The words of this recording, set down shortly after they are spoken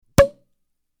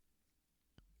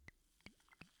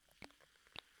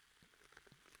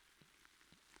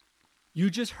You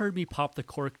just heard me pop the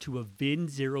cork to a Vin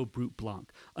Zero Brut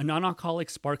Blanc, a non-alcoholic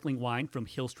sparkling wine from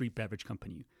Hill Street Beverage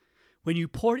Company. When you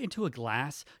pour it into a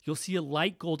glass, you'll see a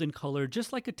light golden color,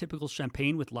 just like a typical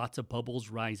champagne with lots of bubbles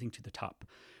rising to the top.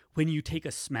 When you take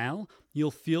a smell,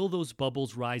 you'll feel those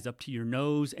bubbles rise up to your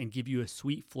nose and give you a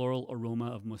sweet floral aroma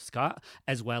of muscat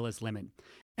as well as lemon.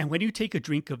 And when you take a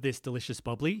drink of this delicious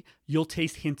bubbly, you'll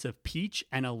taste hints of peach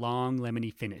and a long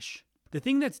lemony finish. The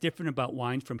thing that's different about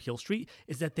wines from Hill Street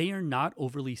is that they are not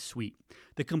overly sweet.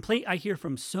 The complaint I hear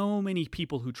from so many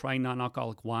people who try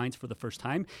non-alcoholic wines for the first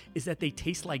time is that they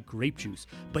taste like grape juice,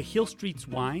 but Hill Street's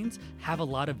wines have a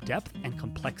lot of depth and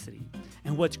complexity.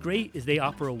 And what's great is they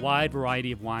offer a wide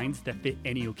variety of wines that fit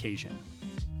any occasion.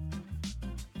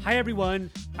 Hi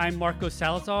everyone, I'm Marco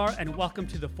Salazar and welcome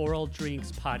to the For All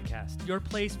Drinks podcast, your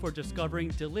place for discovering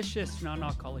delicious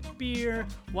non-alcoholic beer,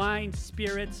 wine,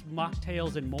 spirits,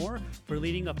 mocktails, and more for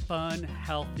leading a fun,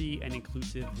 healthy, and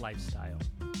inclusive lifestyle.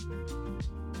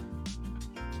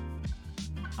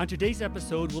 On today's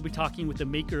episode, we'll be talking with the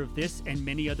maker of this and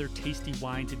many other tasty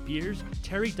wines and beers,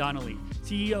 Terry Donnelly,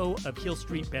 CEO of Hill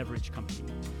Street Beverage Company.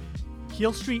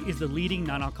 Hill Street is the leading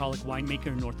non-alcoholic winemaker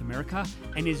in North America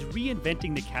and is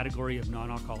reinventing the category of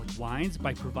non-alcoholic wines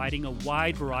by providing a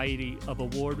wide variety of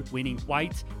award-winning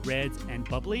whites, reds, and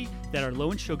bubbly that are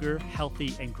low in sugar,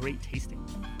 healthy, and great tasting.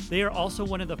 They are also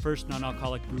one of the first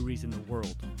non-alcoholic breweries in the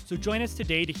world. So join us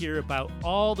today to hear about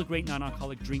all the great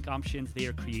non-alcoholic drink options they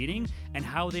are creating and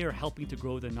how they are helping to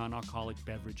grow the non-alcoholic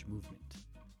beverage movement.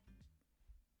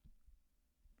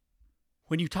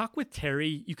 When you talk with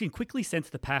Terry, you can quickly sense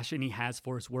the passion he has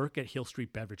for his work at Hill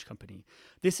Street Beverage Company.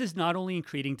 This is not only in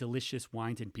creating delicious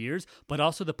wines and beers, but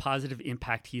also the positive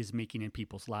impact he is making in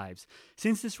people's lives.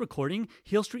 Since this recording,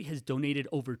 Hill Street has donated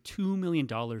over $2 million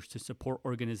to support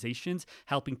organizations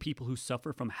helping people who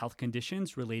suffer from health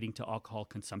conditions relating to alcohol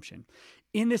consumption.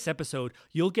 In this episode,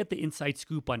 you'll get the inside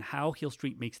scoop on how Hill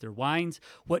Street makes their wines,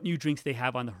 what new drinks they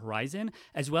have on the horizon,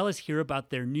 as well as hear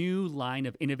about their new line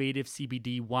of innovative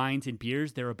CBD wines and beers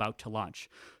they're about to launch.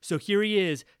 So here he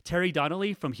is, Terry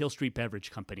Donnelly from Hill Street Beverage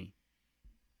Company.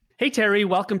 Hey, Terry,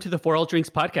 welcome to the For All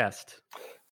Drinks podcast.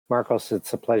 Marcos,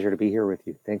 it's a pleasure to be here with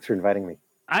you. Thanks for inviting me.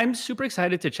 I'm super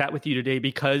excited to chat with you today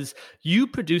because you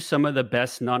produce some of the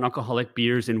best non-alcoholic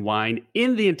beers and wine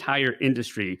in the entire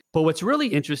industry. But what's really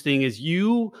interesting is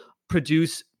you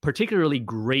produce particularly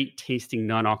great tasting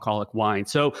non-alcoholic wine.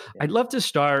 So I'd love to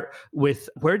start with,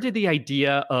 where did the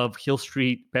idea of Hill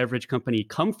Street Beverage Company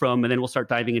come from? And then we'll start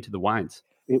diving into the wines.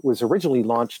 It was originally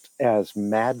launched as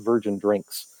Mad Virgin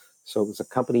Drinks. So it was a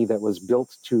company that was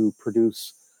built to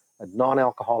produce a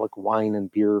non-alcoholic wine and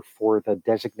beer for the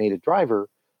designated driver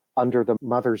under the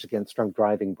Mothers Against Drunk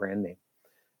Driving brand name.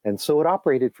 And so it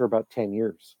operated for about 10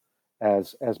 years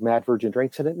as Mad Virgin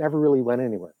Drinks, and it never really went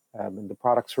anywhere. And the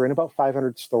products were in about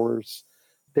 500 stores.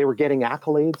 They were getting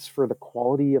accolades for the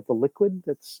quality of the liquid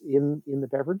that's in the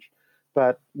beverage.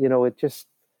 But, it just,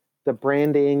 the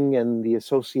branding and the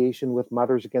association with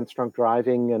Mothers Against Drunk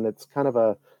Driving, and it's kind of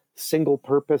a single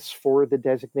purpose for the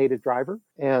designated driver.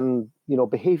 And,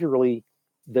 behaviorally,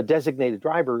 the designated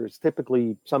driver is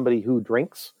typically somebody who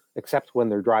drinks, except when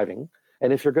they're driving.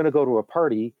 And if you're going to go to a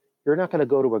party, you're not going to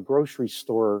go to a grocery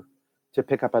store to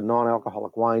pick up a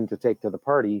non-alcoholic wine to take to the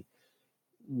party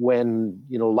when,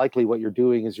 likely what you're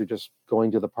doing is you're just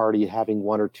going to the party, having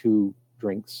one or two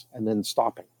drinks and then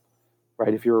stopping,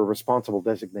 right? If you're a responsible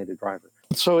designated driver.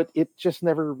 So it just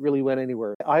never really went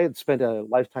anywhere. I had spent a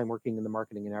lifetime working in the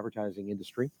marketing and advertising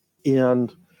industry,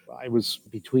 and I was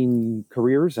between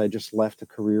careers. I just left a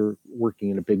career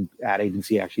working in a big ad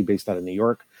agency, actually based out of New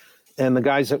York. And the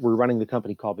guys that were running the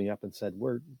company called me up and said,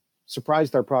 "We're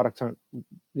surprised our products aren't,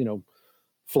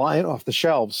 flying off the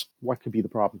shelves. What could be the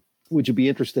problem? Would you be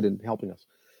interested in helping us?"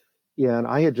 Yeah, and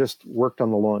I had just worked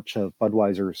on the launch of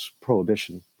Budweiser's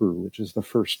Prohibition Brew, which is the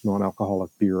first non-alcoholic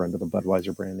beer under the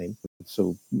Budweiser brand name.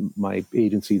 So my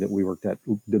agency that we worked at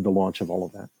did the launch of all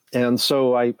of that. And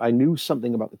so I knew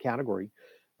something about the category,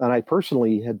 and I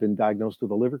personally had been diagnosed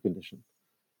with a liver condition.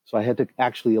 So I had to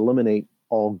actually eliminate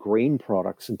all grain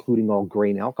products, including all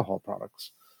grain alcohol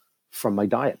products, from my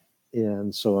diet.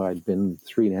 And so I'd been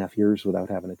 3.5 years without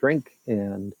having a drink.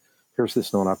 And here's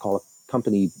this non-alcoholic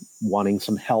company wanting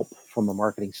some help from a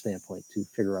marketing standpoint to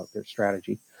figure out their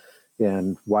strategy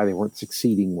and why they weren't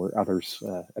succeeding where others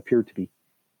appeared to be.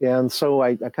 And so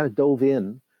I kind of dove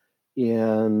in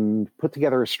and put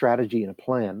together a strategy and a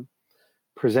plan,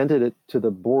 presented it to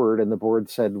the board, and the board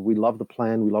said, "We love the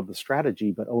plan, we love the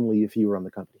strategy, but only if you run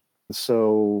the company."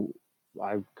 So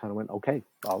I kind of went, "Okay,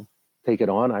 I'll take it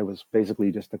on." I was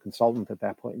basically just a consultant at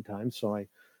that point in time. So I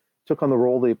took on the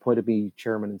role. They appointed me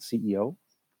chairman and CEO.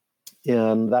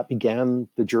 And that began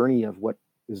the journey of what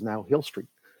is now Hill Street.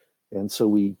 And so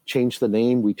we changed the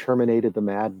name, we terminated the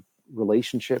MAD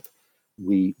relationship.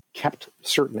 We kept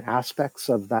certain aspects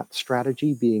of that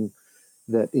strategy, being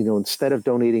that, instead of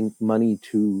donating money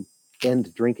to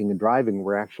end drinking and driving,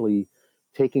 we're actually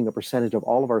taking a percentage of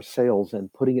all of our sales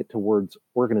and putting it towards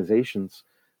organizations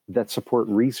that support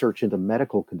research into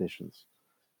medical conditions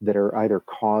that are either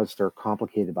caused or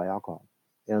complicated by alcohol.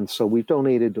 And so we've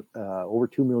donated over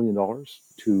 $2 million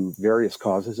to various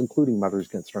causes, including Mothers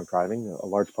Against Drunk Driving. A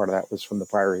large part of that was from the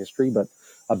prior history, but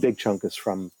a big chunk is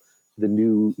from the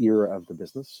new era of the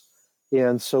business.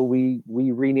 And so we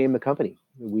renamed the company.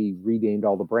 We renamed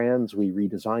all the brands, we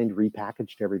redesigned,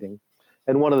 repackaged everything.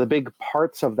 And one of the big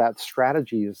parts of that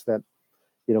strategy is that,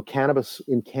 cannabis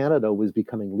in Canada was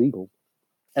becoming legal.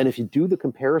 And if you do the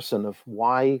comparison of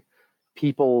why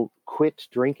people quit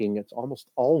drinking, it's almost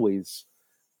always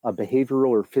a behavioral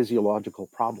or physiological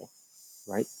problem,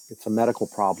 right? It's a medical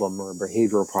problem or a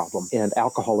behavioral problem, and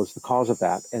alcohol is the cause of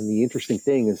that. And the interesting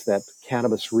thing is that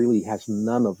cannabis really has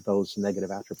none of those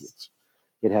negative attributes.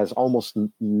 It has almost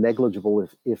negligible,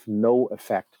 if no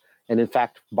effect. And in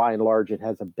fact, by and large, it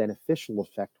has a beneficial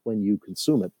effect when you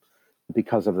consume it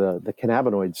because of the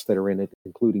cannabinoids that are in it,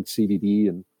 including CBD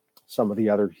and some of the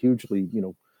other hugely,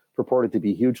 purported to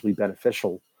be hugely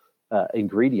beneficial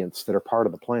ingredients that are part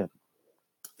of the plant.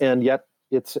 And yet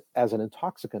it's, as an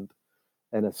intoxicant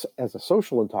and as a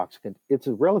social intoxicant, it's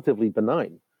relatively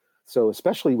benign. So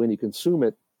especially when you consume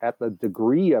it at the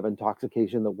degree of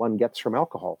intoxication that one gets from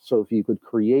alcohol. So if you could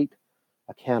create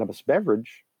a cannabis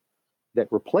beverage that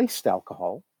replaced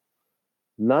alcohol,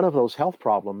 none of those health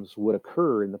problems would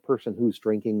occur in the person who's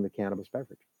drinking the cannabis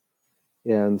beverage.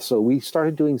 And so we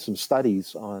started doing some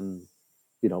studies on,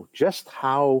 just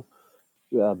how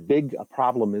big a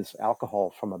problem is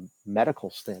alcohol from a medical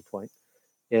standpoint.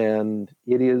 And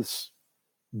it is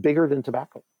bigger than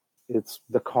tobacco. It's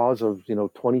the cause of,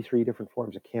 23 different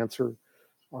forms of cancer,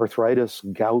 arthritis,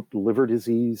 gout, liver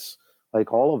disease,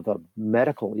 like all of the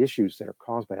medical issues that are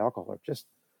caused by alcohol are just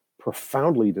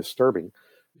profoundly disturbing.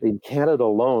 In Canada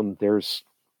alone, there's,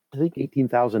 I think,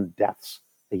 18,000 deaths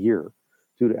a year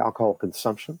due to alcohol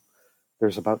consumption.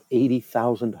 There's about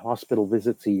 80,000 hospital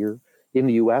visits a year. In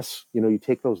the US, you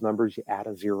take those numbers, you add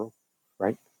a zero,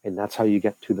 right? And that's how you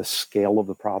get to the scale of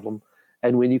the problem.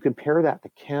 And when you compare that to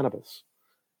cannabis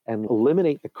and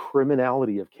eliminate the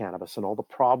criminality of cannabis and all the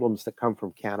problems that come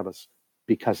from cannabis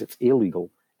because it's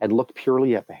illegal, and look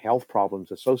purely at the health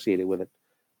problems associated with it,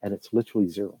 and it's literally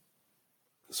zero.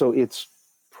 So it's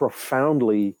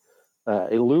profoundly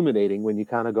illuminating when you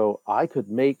kind of go, I could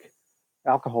make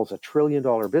alcohol's $1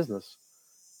 trillion business,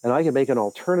 and I can make an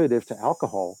alternative to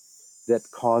alcohol that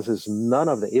causes none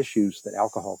of the issues that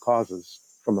alcohol causes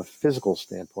from a physical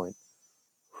standpoint.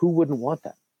 Who wouldn't want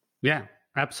that? Yeah,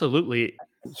 absolutely.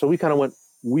 So we kind of went,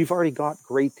 we've already got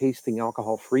great tasting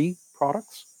alcohol-free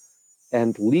products,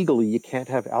 and legally you can't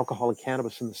have alcohol and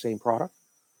cannabis in the same product.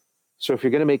 So if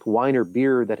you're going to make wine or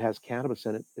beer that has cannabis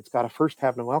in it, it's got to first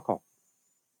have no alcohol.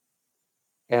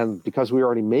 And because we were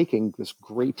already making this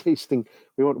great tasting,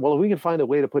 we went, well, if we can find a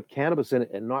way to put cannabis in it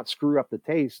and not screw up the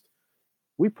taste,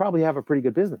 we probably have a pretty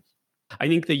good business. I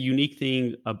think the unique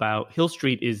thing about Hill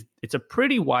Street is it's a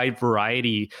pretty wide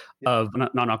variety of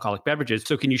non-alcoholic beverages.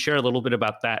 So can you share a little bit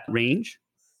about that range?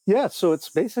 Yeah, so it's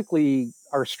basically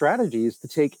our strategy is to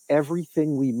take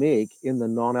everything we make in the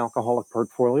non-alcoholic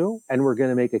portfolio, and we're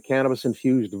going to make a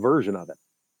cannabis-infused version of it.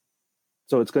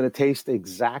 So it's going to taste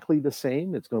exactly the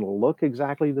same. It's going to look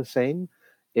exactly the same.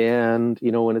 And,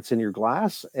 when it's in your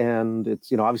glass, and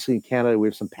it's, obviously in Canada, we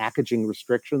have some packaging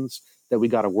restrictions that we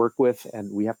got to work with,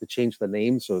 and we have to change the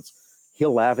name. So it's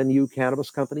Hill Avenue Cannabis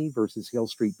Company versus Hill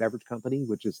Street Beverage Company,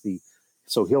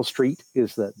 so Hill Street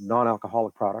is the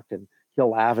non-alcoholic product and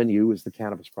Hill Avenue is the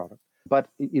cannabis product. But,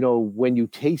 when you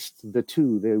taste the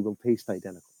two, they will taste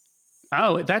identical.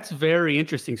 Oh, that's very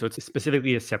interesting. So it's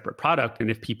specifically a separate product.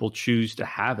 And if people choose to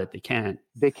have it, they can.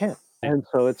 They can. And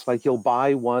so it's like you'll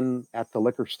buy one at the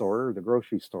liquor store or the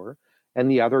grocery store, and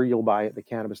the other you'll buy at the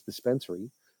cannabis dispensary.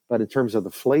 But in terms of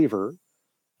the flavor,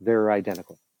 they're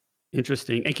identical.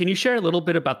 Interesting. And can you share a little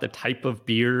bit about the type of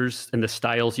beers and the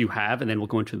styles you have? And then we'll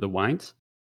go into the wines.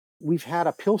 We've had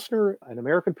a Pilsner, an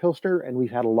American Pilsner, and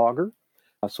we've had a lager.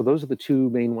 So those are the two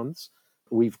main ones.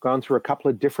 We've gone through a couple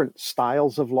of different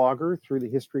styles of lager through the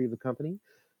history of the company.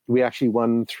 We actually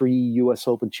won 3 U.S.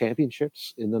 Open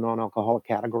championships in the non-alcoholic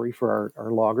category for our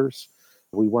lagers.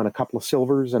 We won a couple of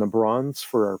silvers and a bronze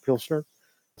for our Pilsner.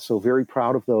 So very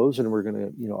proud of those. And we're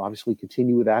going to, obviously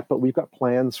continue with that. But we've got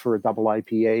plans for a double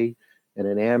IPA and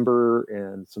an amber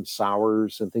and some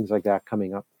sours and things like that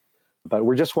coming up. But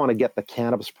we just want to get the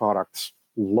cannabis products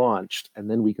launched, and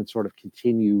then we can sort of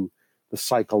continue the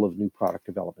cycle of new product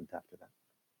development after that.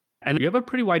 And you have a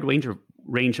pretty wide range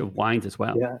of wines as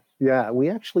well. Yeah.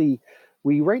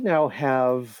 We right now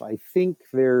have, I think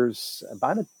there's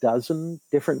about a dozen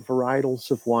different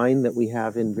varietals of wine that we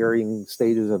have in varying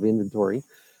stages of inventory.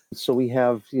 So we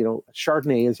have,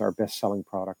 Chardonnay is our best-selling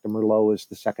product. And Merlot is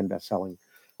the second best-selling.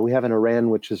 We have an Oran,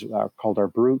 which is called our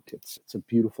Brut. It's a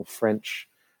beautiful French,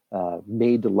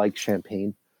 made like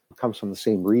champagne. It comes from the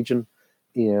same region.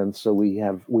 And so we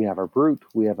have our Brut.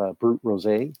 We have a Brut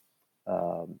Rosé.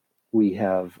 We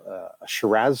have a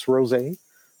Shiraz Rosé,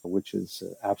 which is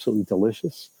absolutely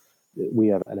delicious. We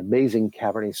have an amazing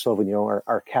Cabernet Sauvignon.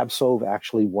 Our Cab Sauv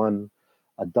actually won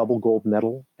a double gold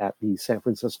medal at the San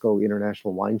Francisco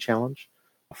International Wine Challenge.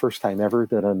 First time ever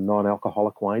that a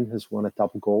non-alcoholic wine has won a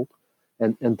double gold.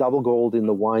 And double gold in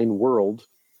the wine world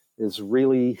is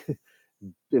really,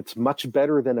 it's much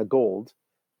better than a gold,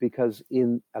 because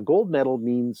in a gold medal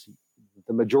means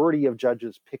the majority of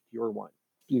judges picked your wine.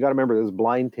 You got to remember, there's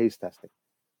blind taste testing,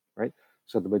 right?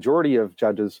 So the majority of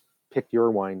judges picked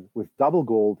your wine. With double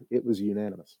gold, it was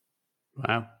unanimous.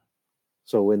 Wow.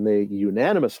 So when they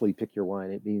unanimously pick your wine,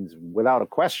 it means without a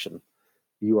question,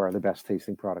 you are the best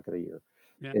tasting product of the year.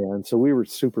 Yeah. And so we were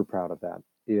super proud of that.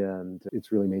 And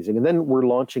it's really amazing. And then we're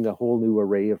launching a whole new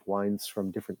array of wines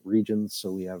from different regions.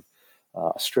 So we have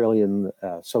Australian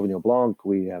Sauvignon Blanc.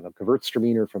 We have a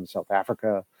Gewürztraminer from South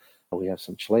Africa. We have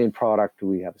some Chilean product.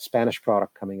 We have a Spanish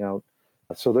product coming out.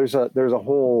 So there's a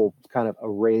whole kind of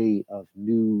array of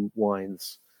new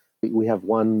wines. We have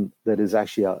one that is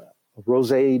actually a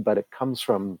rosé, but it comes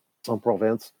from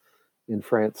Aix-en-Provence in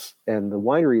France. And the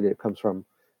winery that it comes from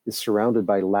is surrounded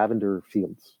by lavender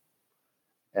fields.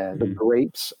 And the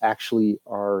grapes actually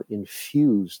are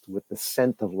infused with the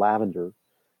scent of lavender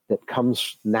that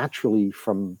comes naturally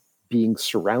from being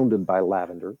surrounded by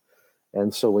lavender.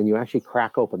 And so when you actually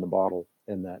crack open the bottle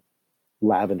and that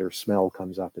lavender smell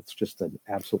comes up, it's just an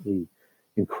absolutely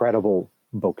incredible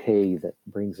bouquet that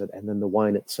brings it. And then the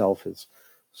wine itself it's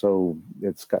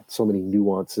got so many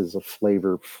nuances of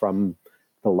flavor from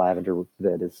the lavender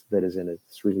that is in it.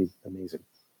 It's really amazing.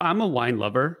 I'm a wine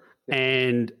lover.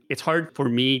 And it's hard for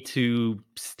me to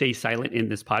stay silent in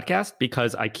this podcast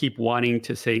because I keep wanting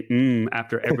to say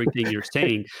after everything you're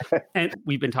saying. And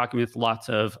we've been talking with lots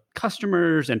of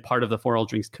customers and part of the For All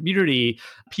Drinks community.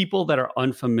 People that are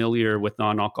unfamiliar with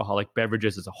non-alcoholic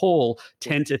beverages as a whole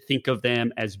tend to think of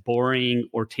them as boring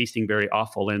or tasting very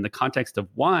awful. And in the context of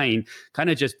wine, kind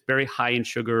of just very high in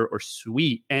sugar or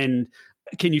sweet. And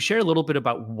can you share a little bit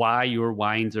about why your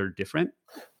wines are different?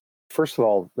 First of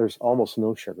all, there's almost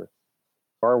no sugar.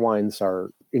 Our wines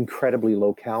are incredibly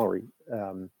low calorie.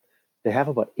 They have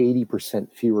about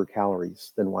 80% fewer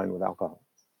calories than wine with alcohol.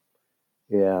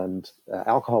 And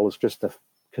alcohol is just a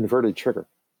converted sugar,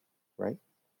 right?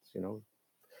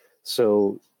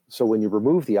 So when you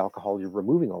remove the alcohol, you're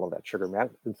removing all of that sugar.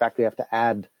 In fact, we have to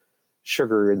add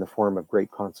sugar in the form of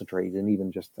grape concentrate and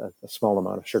even just a small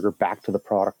amount of sugar back to the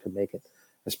product to make it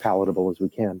as palatable as we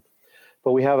can.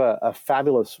 But we have a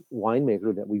fabulous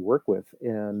winemaker that we work with,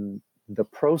 and the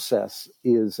process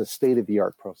is a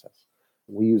state-of-the-art process.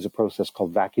 We use a process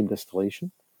called vacuum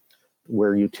distillation,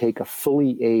 where you take a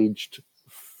fully aged,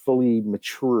 fully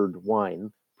matured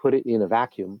wine, put it in a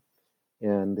vacuum,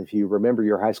 and if you remember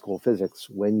your high school physics,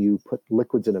 when you put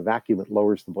liquids in a vacuum, it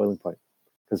lowers the boiling point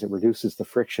because it reduces the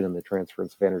friction and the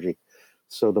transference of energy.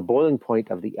 So the boiling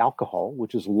point of the alcohol,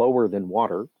 which is lower than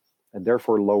water, and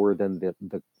therefore lower than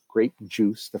the grape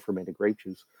juice, the fermented grape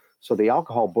juice. So the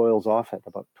alcohol boils off at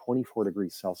about 24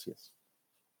 degrees Celsius.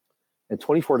 And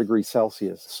 24 degrees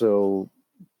Celsius, so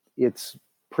it's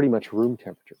pretty much room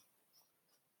temperature.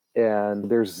 And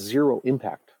there's zero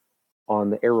impact on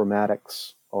the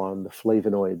aromatics, on the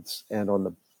flavonoids, and on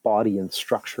the body and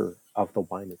structure of the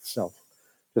wine itself.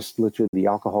 Just literally the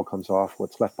alcohol comes off,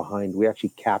 what's left behind. We actually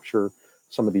capture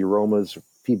some of the aromas,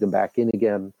 feed them back in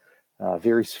again.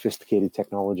 Very sophisticated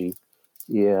technology.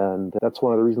 And that's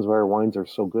one of the reasons why our wines are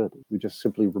so good. We're just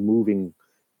simply removing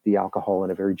the alcohol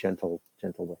in a very gentle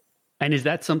way. And is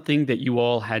that something that you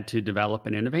all had to develop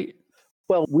and innovate?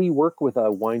 Well, we work with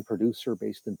a wine producer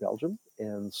based in Belgium.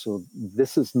 And so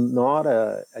this is not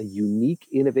a unique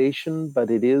innovation, but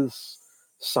it is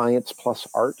science plus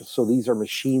art. So these are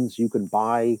machines you can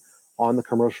buy on the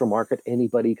commercial market.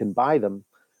 Anybody can buy them.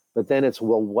 But then it's,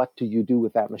 well, what do you do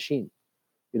with that machine?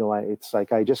 It's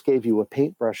like I just gave you a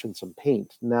paintbrush and some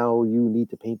paint. Now you need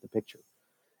to paint the picture.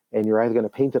 And you're either going to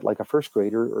paint it like a first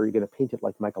grader or you're going to paint it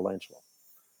like Michelangelo.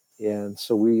 And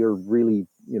so we are really,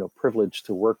 privileged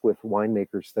to work with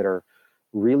winemakers that are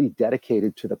really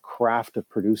dedicated to the craft of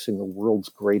producing the world's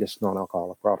greatest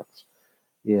non-alcoholic products.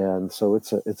 And so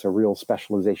it's a real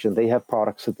specialization. They have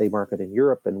products that they market in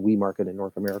Europe and we market in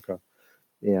North America.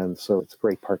 And so it's a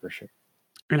great partnership.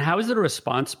 And how has the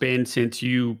response been since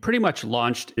you pretty much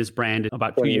launched this brand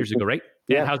about 2 years ago, right?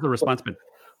 And Yeah. how's the response been?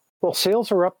 Well,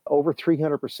 sales are up over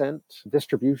 300%.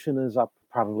 Distribution is up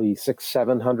probably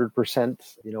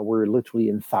 700%. We're literally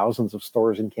in thousands of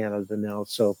stores in Canada now.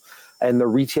 So, and the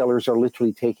retailers are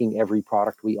literally taking every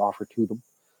product we offer to them.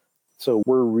 So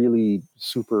we're really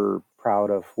super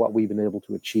proud of what we've been able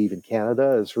to achieve in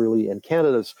Canada. And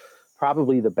Canada's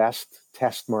probably the best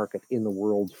test market in the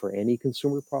world for any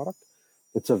consumer product.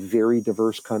 It's a very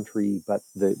diverse country, but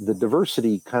the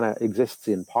diversity kind of exists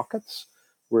in pockets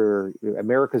where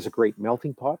America is a great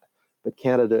melting pot, but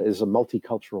Canada is a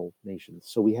multicultural nation.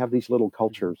 So we have these little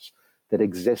cultures that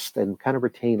exist and kind of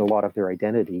retain a lot of their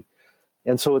identity.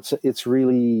 And so it's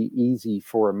really easy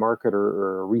for a marketer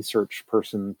or a research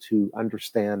person to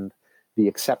understand the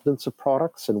acceptance of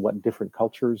products and what different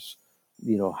cultures,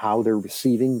 how they're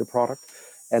receiving the product.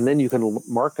 And then you can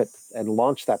market and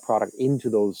launch that product into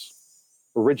those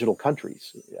original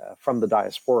countries from the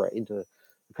diaspora into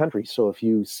the country. So if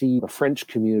you see the French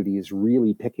community is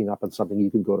really picking up on something, you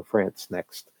can go to France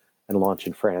next and launch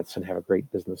in France and have a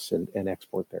great business and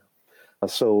export there.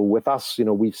 So with us,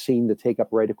 we've seen the take up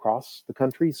right across the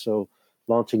country. So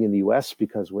launching in the US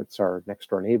because it's our next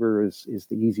door neighbor is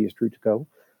the easiest route to go.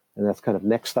 And that's kind of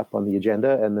next up on the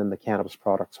agenda. And then the cannabis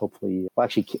products, hopefully,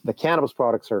 the cannabis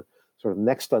products are sort of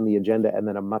next on the agenda, and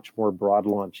then a much more broad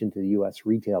launch into the US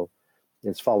retail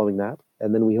is following that.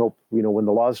 And then we hope, when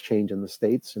the laws change in the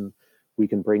States and we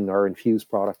can bring our infused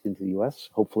product into the US,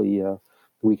 hopefully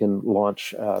we can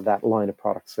launch that line of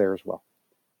products there as well.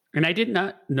 And I did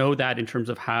not know that in terms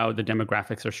of how the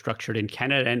demographics are structured in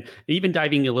Canada. And even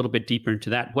diving a little bit deeper into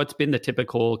that, what's been the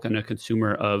typical kind of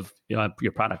consumer of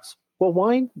your products? Well,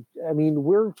 wine,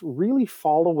 we're really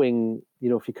following,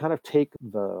 if you kind of take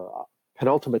the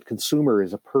penultimate consumer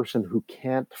is a person who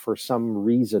can't, for some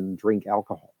reason, drink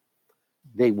alcohol.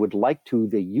 They would like to,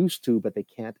 they used to, but they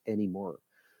can't anymore.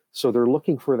 So they're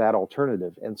looking for that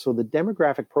alternative. And so the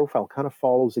demographic profile kind of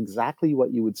follows exactly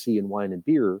what you would see in wine and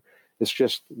beer. It's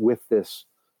just with this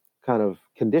kind of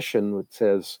condition that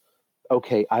says,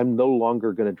 okay, I'm no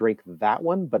longer going to drink that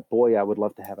one, but boy, I would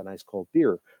love to have a nice cold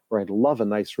beer, or I'd love a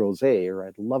nice rosé, or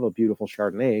I'd love a beautiful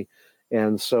Chardonnay.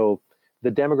 And so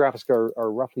the demographics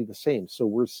are roughly the same. So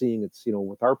we're seeing it's,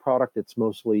 with our product, it's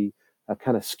mostly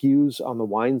kind of skews on the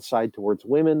wine side towards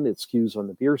women. It skews on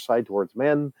the beer side towards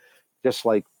men, just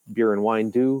like beer and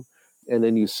wine do. And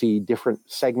then you see different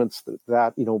segments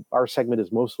that our segment is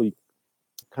mostly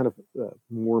kind of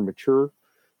more mature.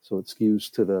 So it skews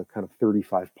to the kind of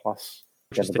 35 plus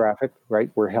demographic, right?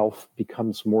 Where health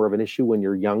becomes more of an issue. When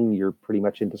you're young, you're pretty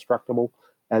much indestructible.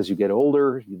 As you get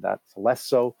older, that's less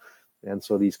so. And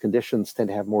so these conditions tend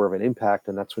to have more of an impact.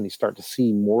 And that's when you start to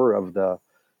see more of the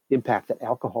impact that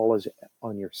alcohol is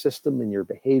on your system and your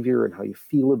behavior and how you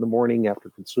feel in the morning after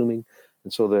consuming.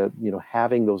 And so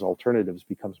having those alternatives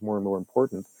becomes more and more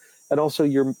important. And also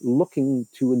you're looking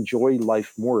to enjoy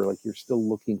life more. Like you're still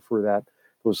looking for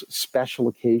those special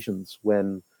occasions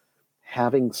when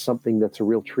having something that's a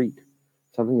real treat,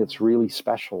 something that's really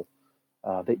special,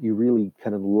 that you really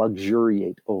kind of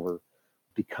luxuriate over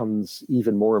becomes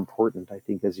even more important, I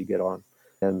think, as you get on.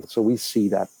 And so we see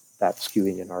that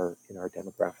skewing in our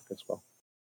demographic as well.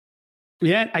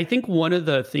 Yeah, I think one of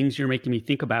the things you're making me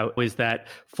think about is that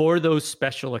for those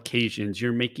special occasions,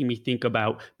 you're making me think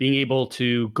about being able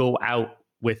to go out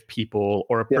with people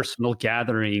or a personal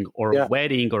gathering or a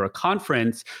wedding or a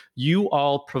conference. You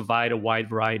all provide a wide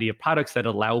variety of products that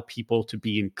allow people to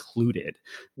be included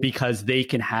because they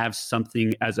can have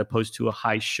something as opposed to a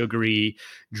high sugary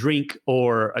drink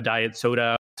or a diet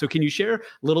soda. So can you share a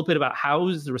little bit about how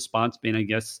has the response been, I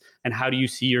guess, and how do you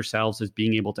see yourselves as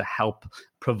being able to help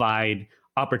provide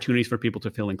opportunities for people to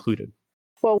feel included?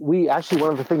 Well, one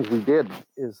of the things we did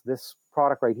is this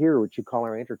product right here, which you call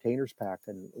our Entertainers Pack.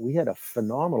 And we had a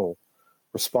phenomenal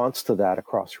response to that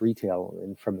across retail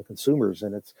and from the consumers.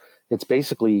 And it's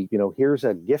basically, here's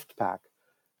a gift pack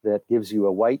that gives you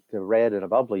a white, a red, and a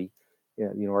bubbly,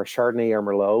 our Chardonnay, our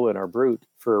Merlot, and our Brut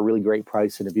for a really great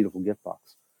price in a beautiful gift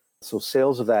box. So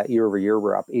sales of that year over year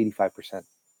were up 85%.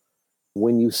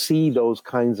 When you see those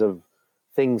kinds of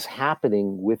things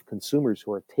happening with consumers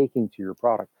who are taking to your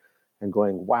product and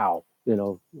going, wow,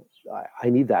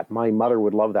 I need that. My mother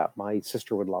would love that. My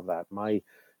sister would love that. My,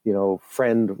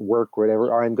 friend, work, whatever,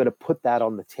 or I'm going to put that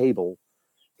on the table.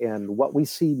 And what we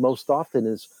see most often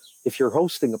is if you're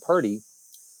hosting a party,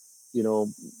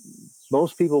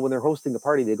 Most people, when they're hosting a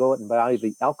party, they go out and buy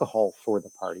the alcohol for the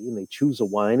party, and they choose a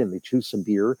wine and they choose some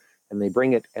beer and they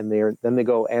bring it, and then they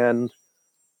go, and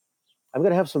I'm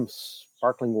going to have some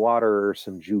sparkling water or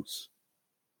some juice.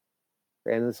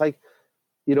 And it's like,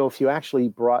 if you actually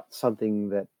brought something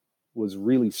that was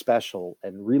really special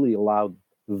and really allowed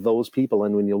those people,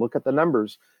 and when you look at the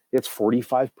numbers, it's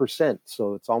 45%.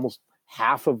 So it's almost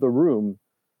half of the room,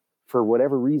 for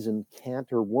whatever reason,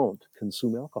 can't or won't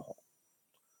consume alcohol.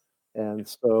 And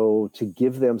so to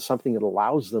give them something that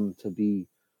allows them to be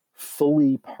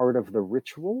fully part of the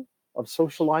ritual of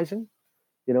socializing,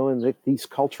 and these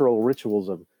cultural rituals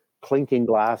of clinking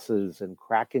glasses and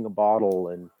cracking a bottle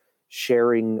and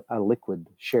sharing a liquid,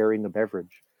 sharing a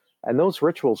beverage. And those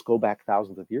rituals go back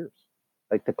thousands of years.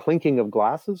 Like the clinking of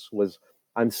glasses was,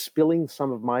 I'm spilling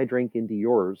some of my drink into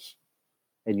yours,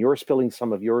 and you're spilling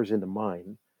some of yours into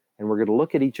mine. And we're going to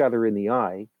look at each other in the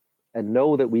eye and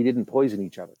know that we didn't poison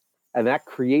each other. And that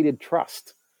created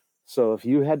trust. So if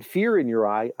you had fear in your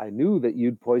eye, I knew that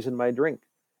you'd poison my drink.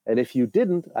 And if you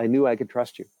didn't, I knew I could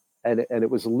trust you. And it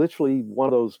was literally one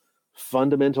of those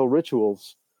fundamental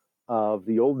rituals of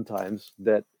the olden times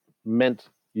that meant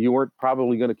you weren't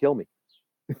probably going to kill me.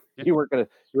 You were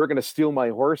going to steal my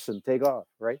horse and take off,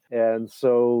 right? And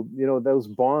so, those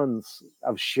bonds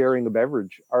of sharing a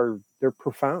beverage they're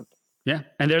profound. Yeah,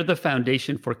 and they're the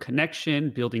foundation for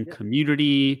connection, building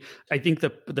community. I think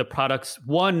the products,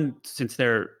 one, since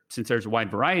there's a wide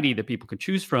variety that people can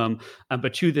choose from,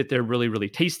 but two, that they're really, really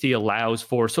tasty, allows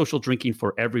for social drinking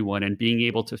for everyone and being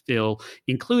able to feel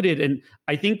included. And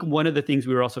I think one of the things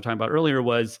we were also talking about earlier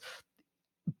was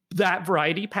that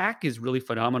variety pack is really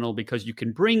phenomenal because you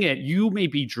can bring it, you may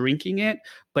be drinking it,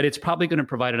 but it's probably going to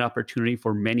provide an opportunity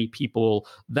for many people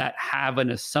that have an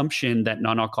assumption that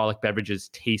non-alcoholic beverages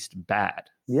taste bad.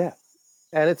 Yeah.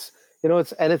 And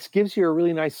it gives you a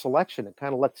really nice selection. It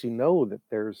kind of lets you know that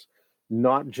there's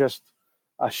not just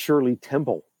a Shirley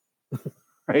Temple,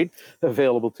 right,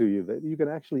 available to you, that you can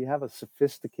actually have a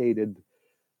sophisticated,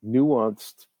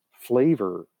 nuanced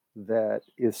flavor that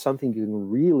is something you can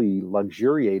really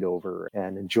luxuriate over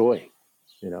and enjoy,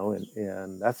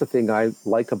 and that's the thing I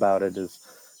like about it, is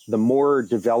the more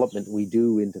development we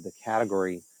do into the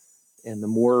category and the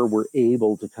more we're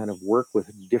able to kind of work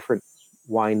with different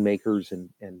winemakers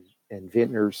and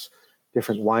vintners,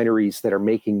 different wineries that are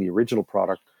making the original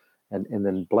product, and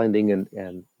then blending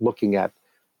and looking at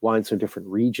wines from different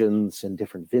regions and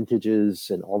different vintages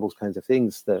and all those kinds of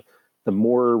things, the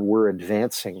more we're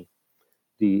advancing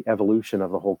the evolution of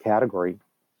the whole category,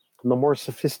 the more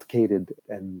sophisticated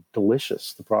and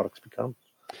delicious the products become.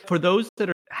 For those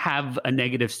that have a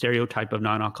negative stereotype of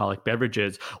non-alcoholic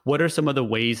beverages, what are some of the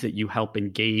ways that you help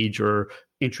engage or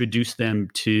introduce them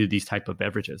to these type of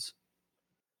beverages?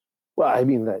 Well, I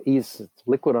mean, it's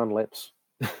liquid on lips.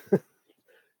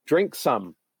 Drink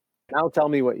some. Now tell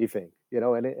me what you think.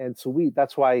 And so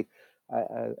that's why,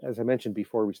 as I mentioned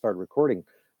before we started recording,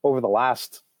 over the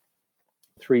last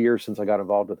 3 years since I got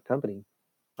involved with the company,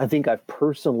 I think I've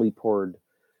personally poured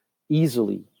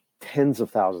easily tens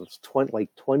of thousands,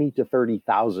 20 to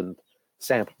 30,000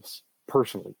 samples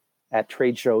personally at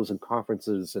trade shows and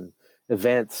conferences and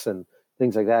events and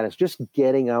things like that. It's just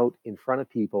getting out in front of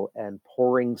people and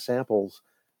pouring samples.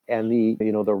 And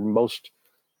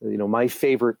my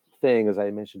favorite thing, as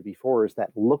I mentioned before, is that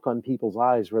look on people's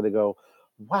eyes where they go,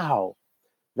 wow,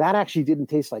 that actually didn't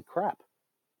taste like crap.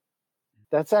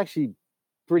 That's actually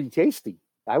pretty tasty.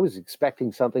 I was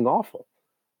expecting something awful.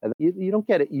 And you don't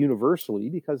get it universally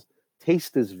because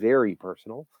taste is very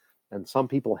personal. And some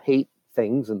people hate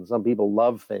things and some people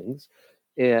love things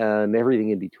and everything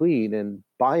in between. And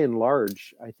by and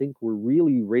large, I think we're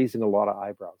really raising a lot of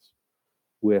eyebrows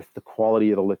with the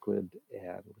quality of the liquid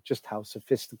and just how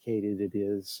sophisticated it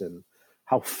is and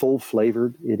how full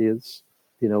flavored it is,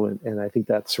 and I think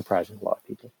that's surprising a lot of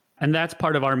people. And that's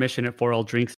part of our mission at 4L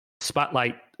Drinks,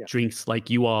 spotlight drinks like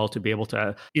you all to be able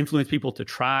to influence people to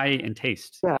try and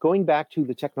taste. Yeah, going back to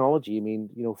the technology, I mean,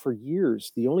 for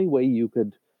years, the only way you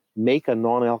could make a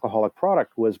non-alcoholic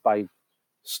product was by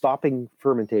stopping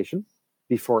fermentation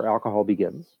before alcohol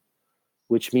begins,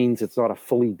 which means it's not a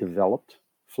fully developed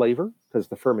flavor because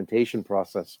the fermentation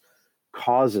process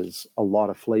causes a lot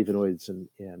of flavonoids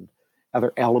and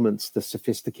other elements. The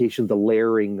sophistication, the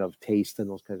layering of taste and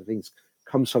those kinds of things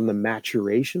comes from the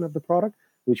maturation of the product,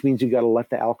 which means you got to let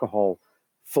the alcohol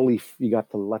you got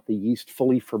to let the yeast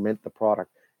fully ferment the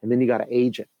product, and then you got to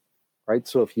age it, right?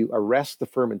 So if you arrest the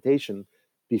fermentation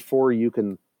before you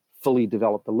can fully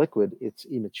develop the liquid, it's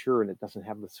immature and it doesn't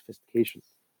have the sophistication,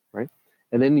 right?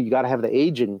 And then you got to have the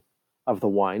aging of the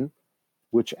wine,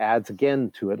 which adds again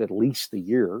to it at least a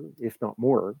year, if not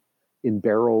more. in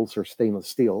barrels or stainless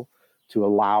steel to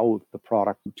allow the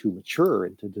product to mature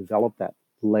and to develop that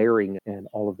layering and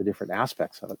all of the different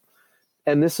aspects of it.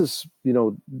 And this is,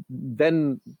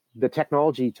 then the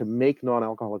technology to make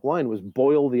non-alcoholic wine was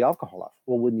boil the alcohol off.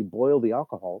 Well, when you boil the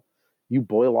alcohol, you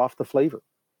boil off the flavor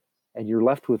and you're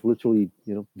left with literally,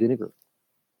 vinegar.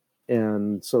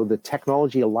 And so the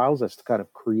technology allows us to kind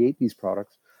of create these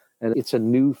products, and it's a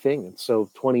new thing. And so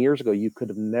 20 years ago, you could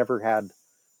have never had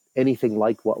anything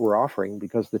like what we're offering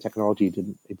because the technology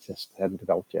didn't exist, hadn't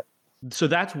developed yet. So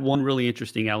that's one really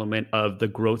interesting element of the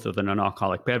growth of the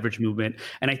non-alcoholic beverage movement.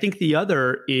 And I think the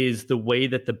other is the way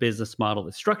that the business model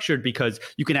is structured, because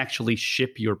you can actually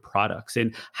ship your products.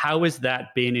 And how has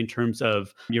that been in terms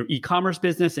of your e-commerce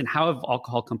business, and how have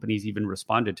alcohol companies even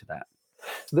responded to that?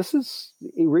 This is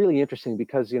really interesting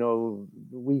because,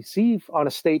 we see on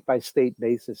a state by state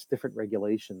basis different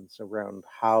regulations around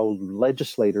how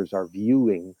legislators are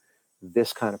viewing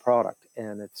this kind of product.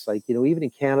 And it's like, even in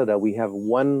Canada, we have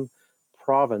one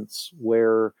province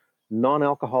where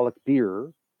non-alcoholic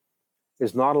beer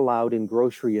is not allowed in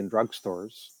grocery and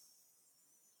drugstores,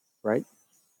 right?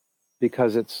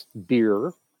 Because it's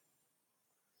beer.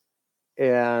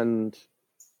 And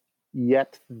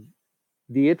yet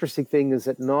the interesting thing is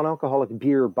that non-alcoholic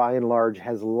beer, by and large,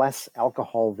 has less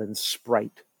alcohol than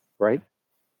Sprite, right?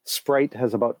 Sprite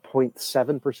has about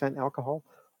 0.7% alcohol.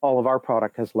 All of our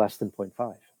product has less than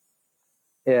 0.5.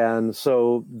 And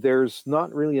so there's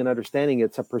not really an understanding.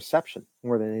 It's a perception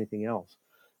more than anything else.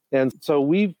 And so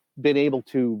we've been able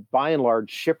to, by and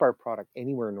large, ship our product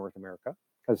anywhere in North America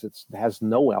because it has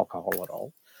no alcohol at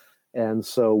all. And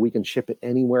so we can ship it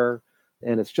anywhere.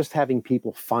 And it's just having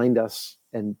people find us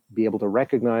and be able to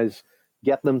recognize,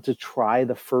 get them to try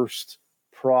the first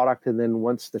product. And then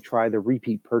once they try, the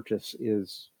repeat purchase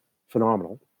is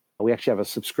phenomenal. We actually have a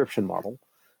subscription model.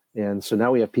 And so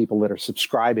now we have people that are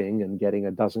subscribing and getting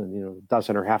a dozen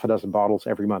or half a dozen bottles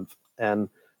every month. And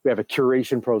we have a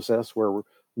curation process where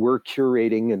we're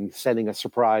curating and sending a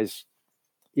surprise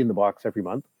in the box every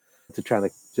month to try to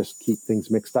just keep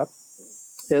things mixed up.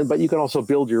 But you can also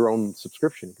build your own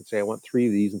subscription. You can say, I want 3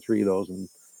 of these and 3 of those and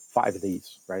 5 of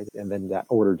these, right? And then that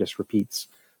order just repeats,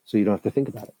 so you don't have to think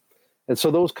about it. And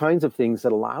so those kinds of things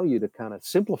that allow you to kind of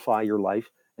simplify your life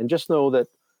and just know that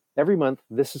every month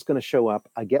this is going to show up.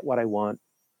 I get what I want,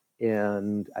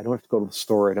 and I don't have to go to the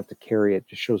store. I don't have to carry it. It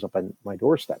just shows up on my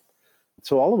doorstep.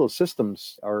 So all of those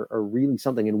systems are really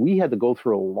something. And we had to go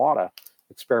through a lot of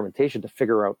experimentation to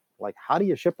figure out, like, how do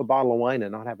you ship a bottle of wine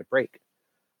and not have it break?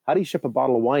 How do you ship a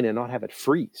bottle of wine and not have it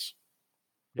freeze?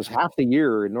 Because half the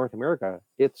year in North America,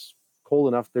 it's cold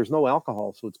enough. There's no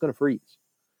alcohol, so it's going to freeze,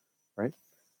 right?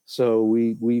 So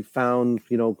we found,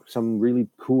 some really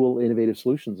cool, innovative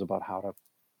solutions about how to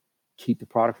keep the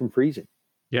product from freezing.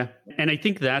 Yeah. And I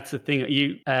think that's the thing.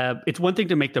 It's one thing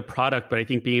to make the product, but I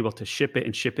think being able to ship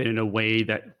it in a way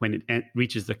that when it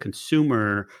reaches the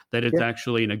consumer, that it's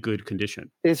actually in a good condition.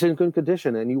 It's in good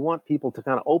condition. And you want people to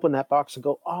kind of open that box and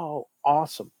go, oh,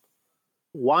 awesome.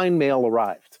 Wine mail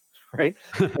arrived, right?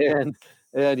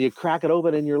 and you crack it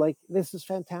open and you're like, this is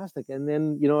fantastic. And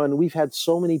then, and we've had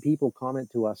so many people comment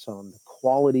to us on the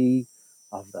quality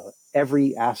of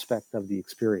every aspect of the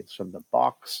experience, from the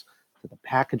box to the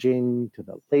packaging, to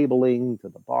the labeling, to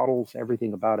the bottles,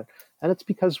 everything about it. And it's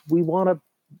because we want to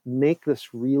make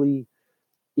this really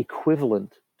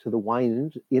equivalent to the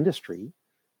wine industry.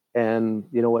 And,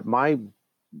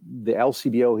 the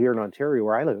LCBO here in Ontario,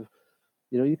 where I live,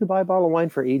 you can buy a bottle of wine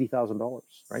for $80,000,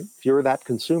 right? If you're that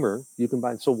consumer, you can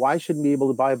buy. So why shouldn't we be able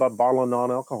to buy a bottle of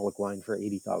non-alcoholic wine for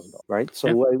 $80,000, right?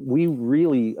 So we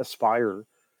really aspire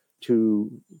to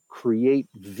create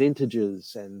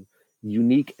vintages and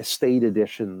unique estate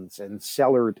editions and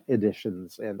cellar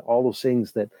editions and all those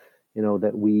things that,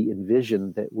 that we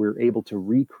envision, that we're able to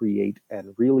recreate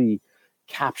and really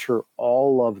capture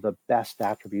all of the best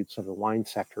attributes of the wine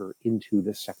sector into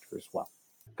this sector as well.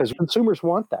 Because consumers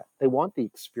want that. They want the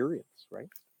experience, right?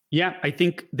 Yeah, I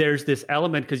think there's this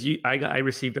element, because I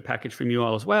received a package from you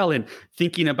all as well, and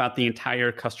thinking about the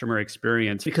entire customer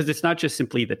experience, because it's not just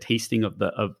simply the tasting of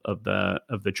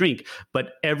the drink,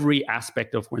 but every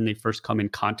aspect of when they first come in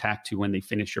contact to when they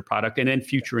finish your product, and then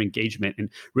future engagement, and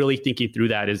really thinking through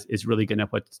that is really going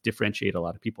to differentiate a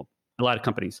lot of people. A lot of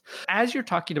companies. As you're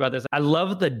talking about this, I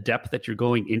love the depth that you're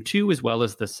going into, as well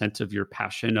as the sense of your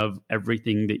passion of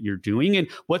everything that you're doing. And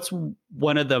what's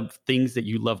one of the things that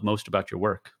you love most about your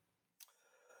work?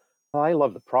 I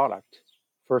love the product.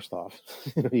 First off,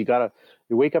 you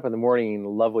wake up in the morning and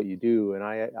love what you do. And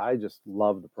I just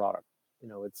love the product.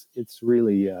 It's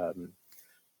really a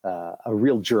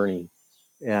real journey,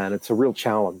 and it's a real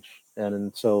challenge.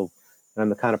 And so, I'm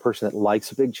the kind of person that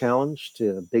likes a big challenge,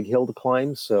 to a big hill to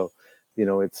climb. So,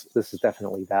 this is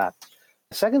definitely that.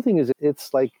 The second thing is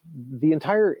it's like the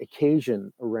entire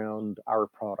occasion around our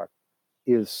product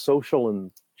is social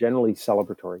and generally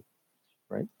celebratory,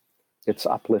 right? It's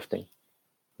uplifting.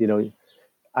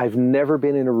 I've never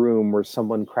been in a room where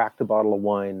someone cracked a bottle of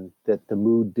wine that the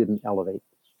mood didn't elevate,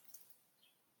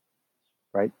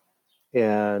 right?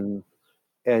 And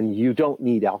you don't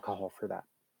need alcohol for that.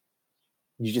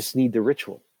 You just need the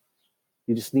ritual.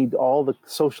 You just need all the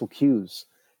social cues.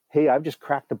 Hey, I've just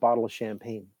cracked a bottle of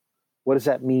champagne. What does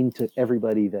that mean to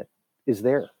everybody that is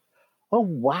there? Oh,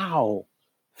 wow.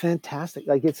 Fantastic.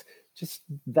 Like, it's just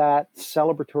that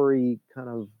celebratory kind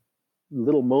of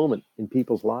little moment in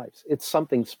people's lives. It's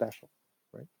something special,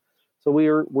 right? So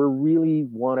we're really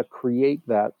want to create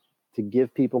that to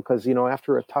give people, because,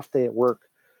 after a tough day at work,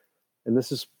 and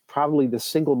this is probably the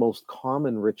single most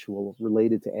common ritual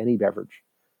related to any beverage.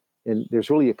 And there's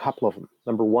really a couple of them.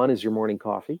 Number one is your morning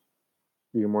coffee,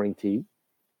 your morning tea.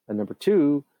 And number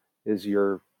two is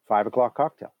your 5 o'clock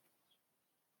cocktail.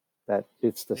 That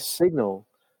it's the signal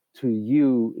to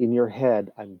you in your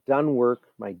head, I'm done work,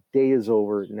 my day is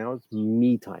over, now it's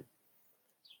me time.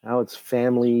 Now it's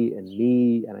family and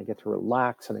me, and I get to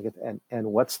relax, and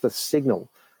what's the signal?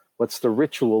 What's the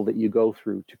ritual that you go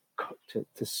through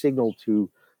to signal to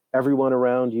everyone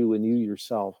around you and you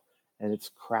yourself? And it's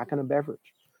cracking a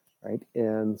beverage, right?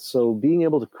 And so being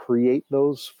able to create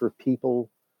those for people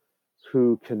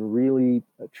who can really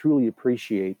truly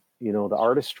appreciate, the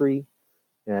artistry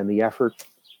and the effort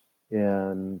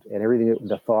and everything,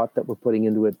 the thought that we're putting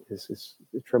into it is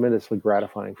tremendously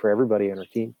gratifying for everybody on our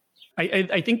team.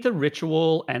 I think the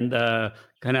ritual and the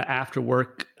kind of after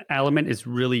work element is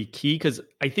really key, because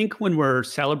I think when we're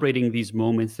celebrating these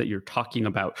moments that you're talking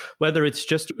about, whether it's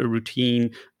just a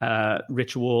routine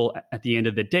ritual at the end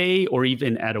of the day or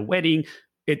even at a wedding,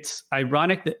 it's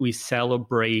ironic that we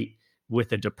celebrate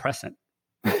with a depressant.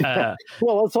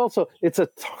 Well, it's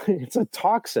a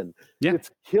toxin. Yeah.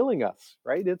 It's killing us,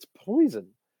 right? It's poison.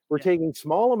 We're taking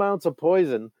small amounts of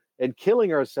poison and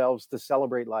killing ourselves to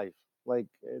celebrate life. Like,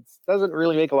 it doesn't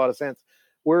really make a lot of sense.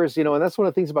 Whereas, and that's one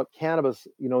of the things about cannabis,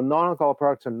 non-alcoholic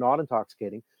products are not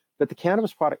intoxicating, but the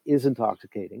cannabis product is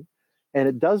intoxicating, and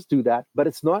it does do that, but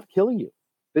it's not killing you.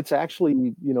 It's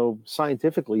actually,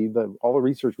 scientifically, all the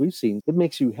research we've seen, it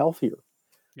makes you healthier.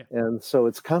 Yeah. And so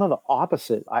it's kind of the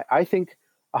opposite. I think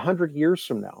 100 years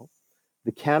from now,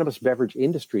 the cannabis beverage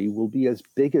industry will be as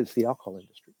big as the alcohol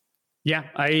industry. Yeah,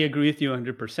 I agree with you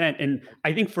 100%. And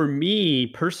I think for me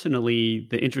personally,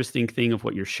 the interesting thing of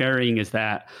what you're sharing is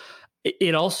that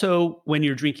it also, when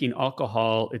you're drinking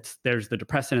alcohol, there's the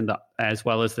depressant as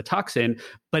well as the toxin,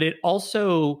 but it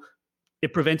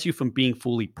prevents you from being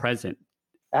fully present.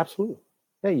 Absolutely.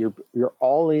 Yeah, you're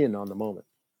all in on the moment.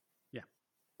 Yeah.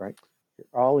 Right?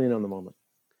 You're all in on the moment.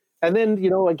 And then,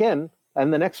 again,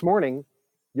 and the next morning,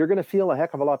 you're going to feel a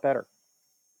heck of a lot better.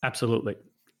 Absolutely.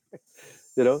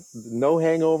 No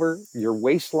hangover. Your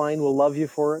waistline will love you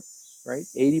for it, right?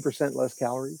 80% less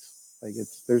calories. Like,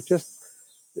 there's just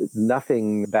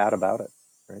nothing bad about it,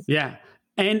 right? Yeah.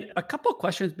 And a couple of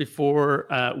questions before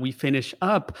we finish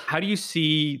up. How do you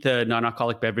see the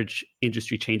non-alcoholic beverage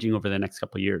industry changing over the next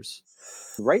couple of years?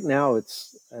 Right now,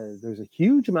 there's a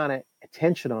huge amount of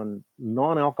attention on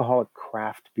non-alcoholic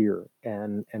craft beer,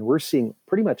 and we're seeing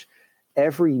pretty much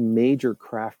every major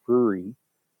craft brewery,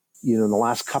 in the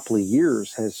last couple of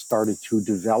years, has started to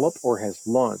develop or has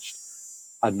launched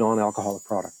a non-alcoholic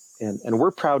product, and we're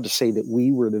proud to say that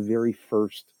we were the very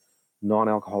first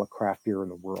non-alcoholic craft beer in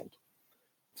the world.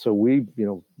 So we,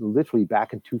 literally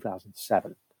back in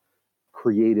 2007,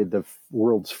 created the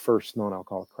world's first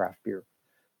non-alcoholic craft beer.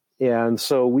 And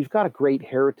so we've got a great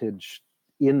heritage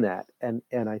in that. And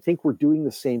I think we're doing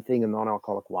the same thing in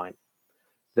non-alcoholic wine,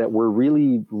 that we're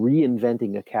really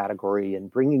reinventing a category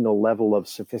and bringing a level of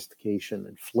sophistication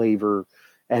and flavor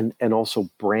and also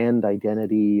brand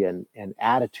identity and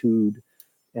attitude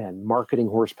and marketing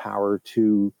horsepower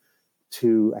to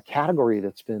a category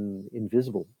that's been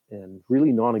invisible and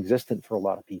really non-existent for a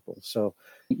lot of people. So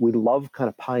we love kind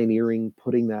of pioneering,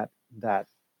 putting that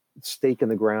stake in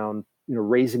the ground,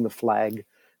 raising the flag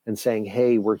and saying,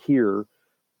 hey, we're here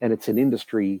and it's an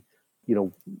industry,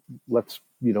 let's,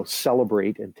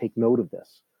 celebrate and take note of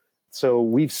this. So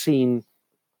we've seen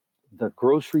the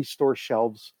grocery store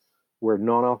shelves where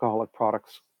non-alcoholic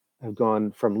products have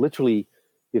gone from literally,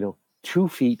 2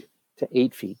 feet to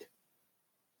 8 feet,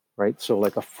 right? So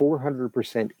like a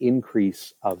 400%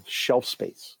 increase of shelf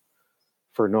space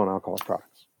for non-alcoholic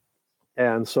products.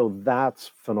 And so that's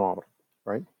phenomenal,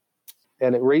 right?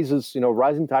 And it raises,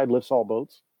 rising tide lifts all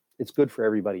boats. It's good for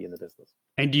everybody in the business.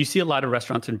 And do you see a lot of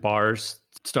restaurants and bars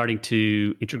starting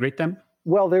to integrate them?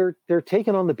 Well, they're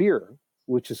taking on the beer,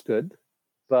 which is good.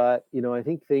 But, I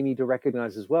think they need to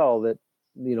recognize as well that,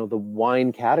 the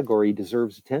wine category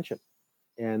deserves attention.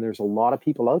 And there's a lot of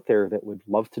people out there that would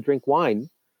love to drink wine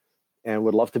and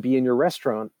would love to be in your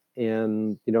restaurant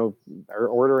and, are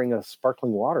ordering a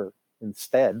sparkling water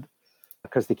instead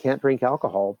because they can't drink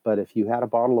alcohol. But if you had a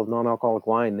bottle of non-alcoholic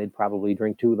wine, they'd probably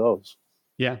drink 2 of those.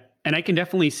 Yeah. And I can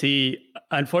definitely see,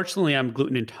 unfortunately, I'm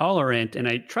gluten intolerant and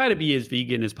I try to be as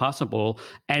vegan as possible.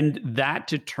 And that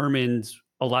determines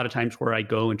a lot of times where I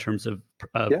go in terms of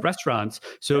restaurants.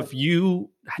 So if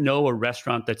you know a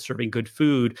restaurant that's serving good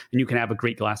food and you can have a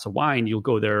great glass of wine, you'll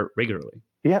go there regularly.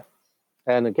 Yeah.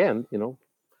 And again,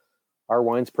 our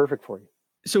wine's perfect for you.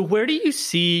 So where do you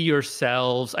see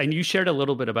yourselves, and you shared a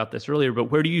little bit about this earlier, but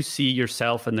where do you see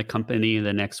yourself and the company in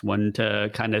the next 1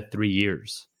 to kind of 3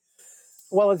 years?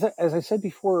 Well, as I said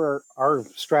before, our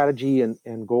strategy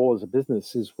and goal as a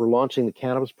business is we're launching the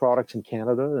cannabis products in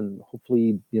Canada, and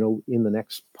hopefully, in the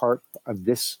next part of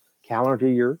this calendar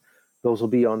year, those will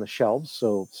be on the shelves.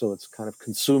 So it's kind of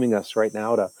consuming us right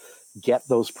now to get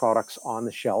those products on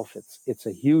the shelf. It's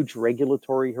a huge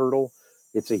regulatory hurdle.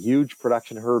 It's a huge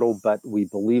production hurdle, but we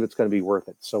believe it's going to be worth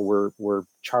it. So we're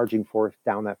charging forth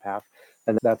down that path,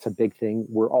 and that's a big thing.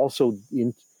 We're also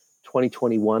in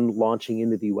 2021 launching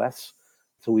into the US.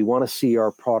 So we want to see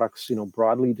our products,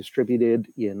 broadly distributed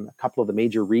in a couple of the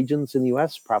major regions in the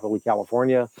U.S., probably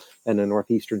California and the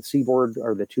Northeastern Seaboard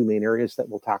are the 2 main areas that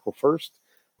we'll tackle first,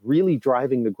 really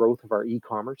driving the growth of our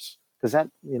e-commerce because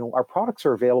our products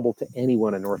are available to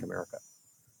anyone in North America.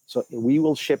 So we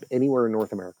will ship anywhere in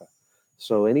North America.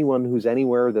 So anyone who's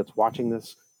anywhere that's watching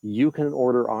this, you can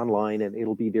order online and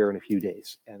it'll be there in a few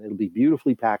days and it'll be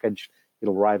beautifully packaged.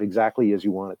 It'll arrive exactly as you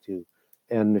want it to.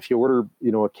 And if you order,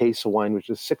 a case of wine, which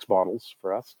is 6 bottles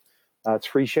for us, it's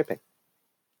free shipping,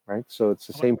 right? So it's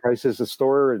the same price as the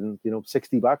store and,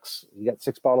 $60. You get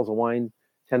 6 bottles of wine,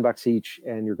 $10 each,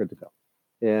 and you're good to go.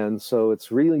 And so it's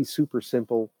really super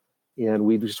simple. And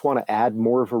we just want to add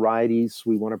more varieties.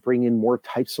 We want to bring in more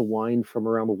types of wine from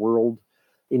around the world,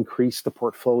 increase the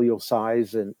portfolio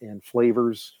size and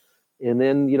flavors. And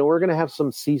then, we're going to have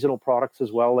some seasonal products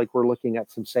as well. Like we're looking at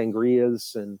some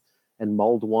sangrias and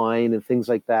mulled wine and things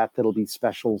like that. That'll be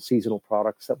special seasonal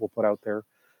products that we'll put out there.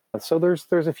 So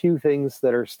there's a few things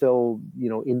that are still,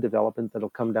 in development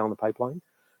that'll come down the pipeline.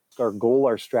 Our goal,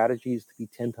 our strategy is to be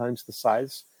 10 times the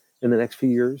size in the next few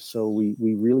years. So we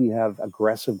really have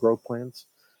aggressive growth plans.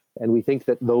 And we think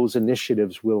that those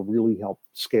initiatives will really help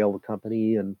scale the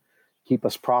company and keep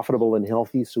us profitable and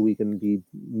healthy so we can be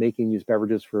making these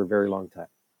beverages for a very long time.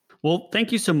 Well,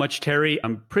 thank you so much, Terry.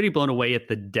 I'm pretty blown away at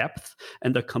the depth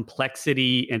and the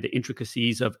complexity and the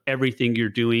intricacies of everything you're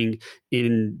doing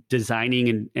in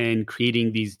designing and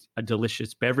creating these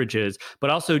delicious beverages,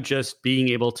 but also just being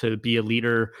able to be a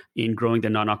leader in growing the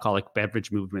non-alcoholic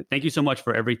beverage movement. Thank you so much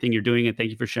for everything you're doing, and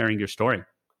thank you for sharing your story.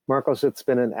 Marcos, it's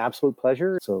been an absolute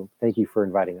pleasure. So thank you for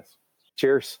inviting us.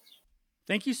 Cheers.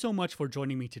 Thank you so much for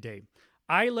joining me today.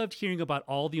 I loved hearing about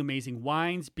all the amazing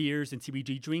wines, beers, and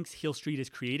CBD drinks Hill Street is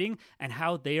creating and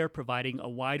how they are providing a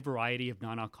wide variety of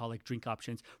non-alcoholic drink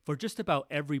options for just about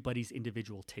everybody's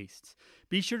individual tastes.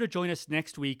 Be sure to join us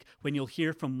next week when you'll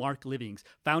hear from Mark Livings,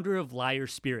 founder of Liar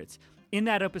Spirits. In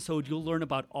that episode, you'll learn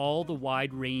about all the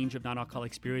wide range of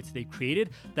non-alcoholic spirits they've created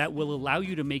that will allow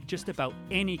you to make just about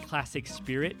any classic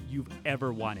spirit you've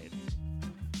ever wanted.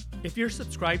 If you're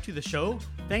subscribed to the show,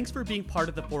 thanks for being part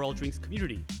of the For All Drinks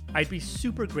community. I'd be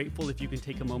super grateful if you can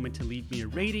take a moment to leave me a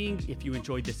rating if you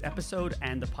enjoyed this episode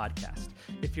and the podcast.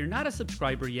 If you're not a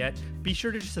subscriber yet, be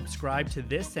sure to subscribe to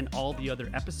this and all the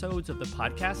other episodes of the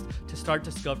podcast to start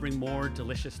discovering more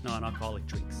delicious non-alcoholic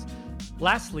drinks.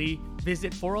 Lastly,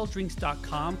 visit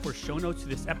foralldrinks.com for show notes to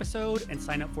this episode and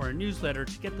sign up for our newsletter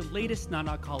to get the latest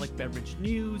non-alcoholic beverage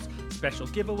news, special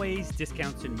giveaways,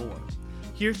 discounts, and more.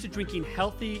 Here's to drinking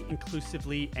healthy,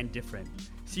 inclusively, and different.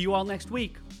 See you all next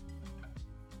week.